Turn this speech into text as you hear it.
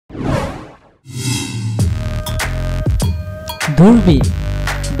দূরবীন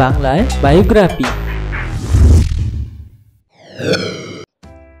বাংলায় বায়োগ্রাফি।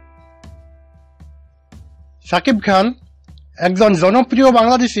 শাকিব খান একজন জনপ্রিয়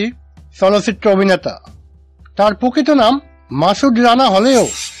বাংলাদেশী চলচ্চিত্র অভিনেতা। তার প্রকৃত নাম মাসুদ রানা হলেও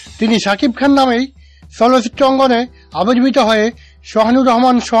তিনি শাকিব খান নামেই চলচ্চিত্র অঙ্গনে আবির্ভূত হয়ে সোহানুর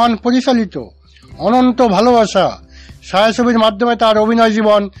রহমান সোহান পরিচালিত অনন্ত ভালোবাসা ছায়াছবির মাধ্যমে তার অভিনয়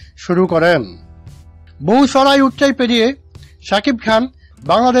জীবন শুরু করেন। বহু চড়াই উচ্চাই পেরিয়ে শাকিব খান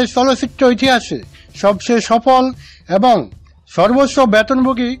বাংলাদেশ চলচ্চিত্র ইতিহাসে সবচেয়ে সফল এবং সর্বোচ্চ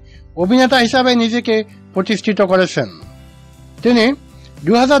বেতনভোগী অভিনেতা হিসাবে নিজেকে প্রতিষ্ঠিত করেছেন। তিনি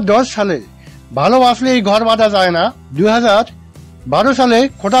 2010 সালে ভালোবাসলেই ঘর বাঁধা যায় না, 2012 সালে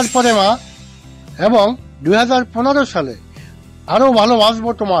খোদার পরে মা এবং 2015 সালে আরো ভালোবাসবো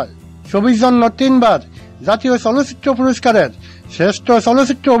তোমায় ছবির জন্য 3 বার জাতীয় চলচ্চিত্র পুরস্কারের শ্রেষ্ঠ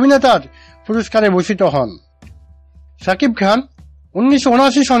চলচ্চিত্র অভিনেতার পুরস্কারে ভূষিত হন। শাকিব খান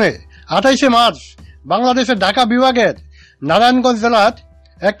 1979 সনে 28 মার্চ বাংলাদেশের ঢাকা বিভাগের নারায়ণগঞ্জ জেলার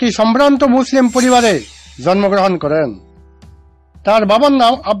একটি সম্ভ্রান্ত মুসলিম পরিবারে জন্মগ্রহণ করেন। তার বাবার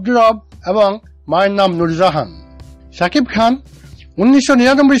নাম আব্দুর রব এবং মায়ের নাম নুরজাহান। শাকিব খান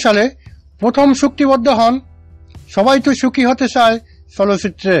 1999 সালে প্রথম চুক্তিবদ্ধ হন সবাই তো সুখী হতে চায়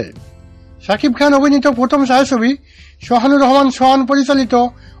চলচ্চিত্রে। শাকিব খান অভিনীত প্রথম ছায়াছবি সোহানুর রহমান সোহান পরিচালিত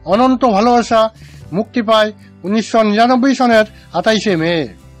অনন্ত ভালোবাসা মুক্তি পায় 1999 সনের 28 মে।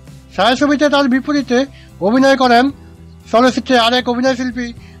 ছায়াছবিতে তার বিপরীতে অভিনয় করেন চলচ্চিত্রে আরেক অভিনয় শিল্পী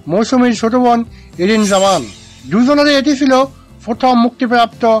মৌসুমীর ছোট বোন ইরিন জামান। দুজনেরই এটি ছিল প্রথম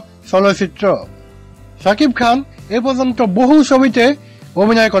মুক্তিপ্রাপ্ত চলচ্চিত্র। শাকিব খান এ পর্যন্ত বহু ছবিতে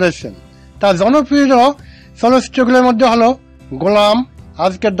অভিনয় করেছেন। তার জনপ্রিয় চলচ্চিত্রগুলোর মধ্যে হল গোলাম,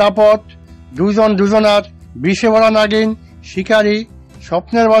 আজকের দাপট, দুজন দুজনার, বিষে ভরা নাগিন, শিকারী,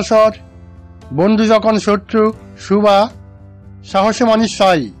 স্বপ্নের বাসর, বন্ধু যখন শত্রু, সুবা, সাহসী মানুষ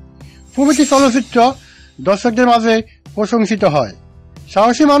চাই প্রভৃতি চলচ্চিত্র দর্শকদের মাঝে প্রশংসিত হয়।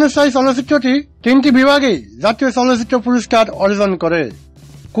 সাহসী মানুষ চাই চলচ্চিত্রটি 3টি বিভাগেই জাতীয় চলচ্চিত্র পুরস্কার অর্জন করে।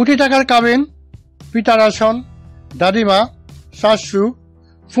 কোটি টাকার কাবিন, পিতার আসন, দাদিমা, শাশু,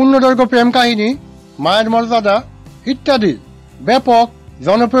 পূর্ণদৈর্ঘ্য প্রেম কাহিনী, মায়ের মর্যাদা ইত্যাদি ব্যাপক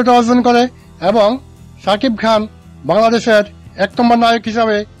জনপ্রিয়তা অর্জন করে এবং শাকিব খান বাংলাদেশের 1 নম্বর নায়ক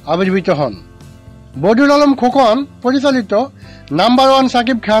হিসাবে আবির্ভূত হন। বদিউল আলম খোকন পরিচালিত নাম্বার 1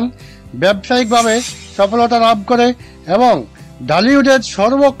 শাকিব খান ব্যবসায়িকভাবে সফলতা লাভ করে এবং ঢালিউডের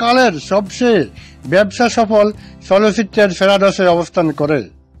সর্বকালের সবচেয়ে ব্যবসা সফল চলচ্চিত্রের সেরা 10-এ অবস্থান করে।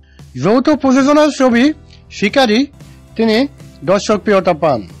 যৌথ প্রযোজনার ছবি শিকারী তিনি দর্শকপ্রিয়তা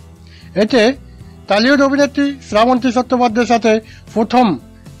পান। এতে টলিউড অভিনেত্রী শ্রাবন্তী চট্টোপাধ্যায়ের সাথে প্রথম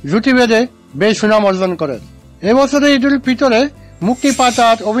জুটি বেঁধে বেশ সুনাম অর্জন করেন। এবছরে ঈদুল ফিতরে মুক্তি পায়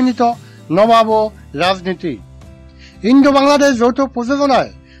তার অভিনীত নবাব ও রাজনীতি। ইন্দো বাংলাদেশ যৌথ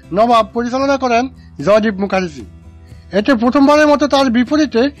প্রযোজনায় নবাব পরিচালনা করেন জয়দীপ মুখার্জি। এতে প্রথমবারের মতো তার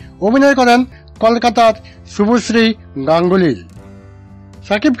বিপরীতে অভিনয় করেন কলকাতার শুভশ্রী গাঙ্গুলি।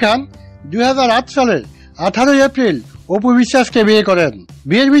 শাকিব খান 2008 সালে 18 এপ্রিল অপু বিশ্বাসকে বিয়ে করেন।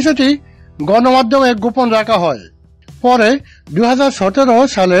 বিয়ের বিষয়টি গণমাধ্যমে গোপন রাখা হয়। পরে 2017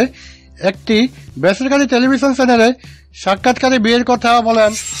 সালে একটি বেসরকারি টেলিভিশন চ্যানেলে সাক্ষাৎকারে বিয়ের কথা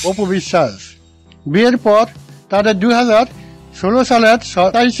বলেন অপু বিশ্বাস। বিয়ের পর তাদের 2016 সালের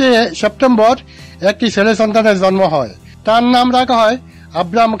 27 সেপ্টেম্বর একটি ছেলে সন্তানের জন্ম হয়। তার নাম রাখা হয়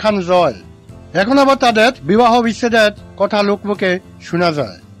আব্রাম খান জয়। এখন আবার তাদের বিবাহ বিচ্ছেদের কথা লোকমুখে শোনা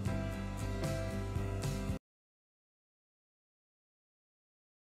যায়।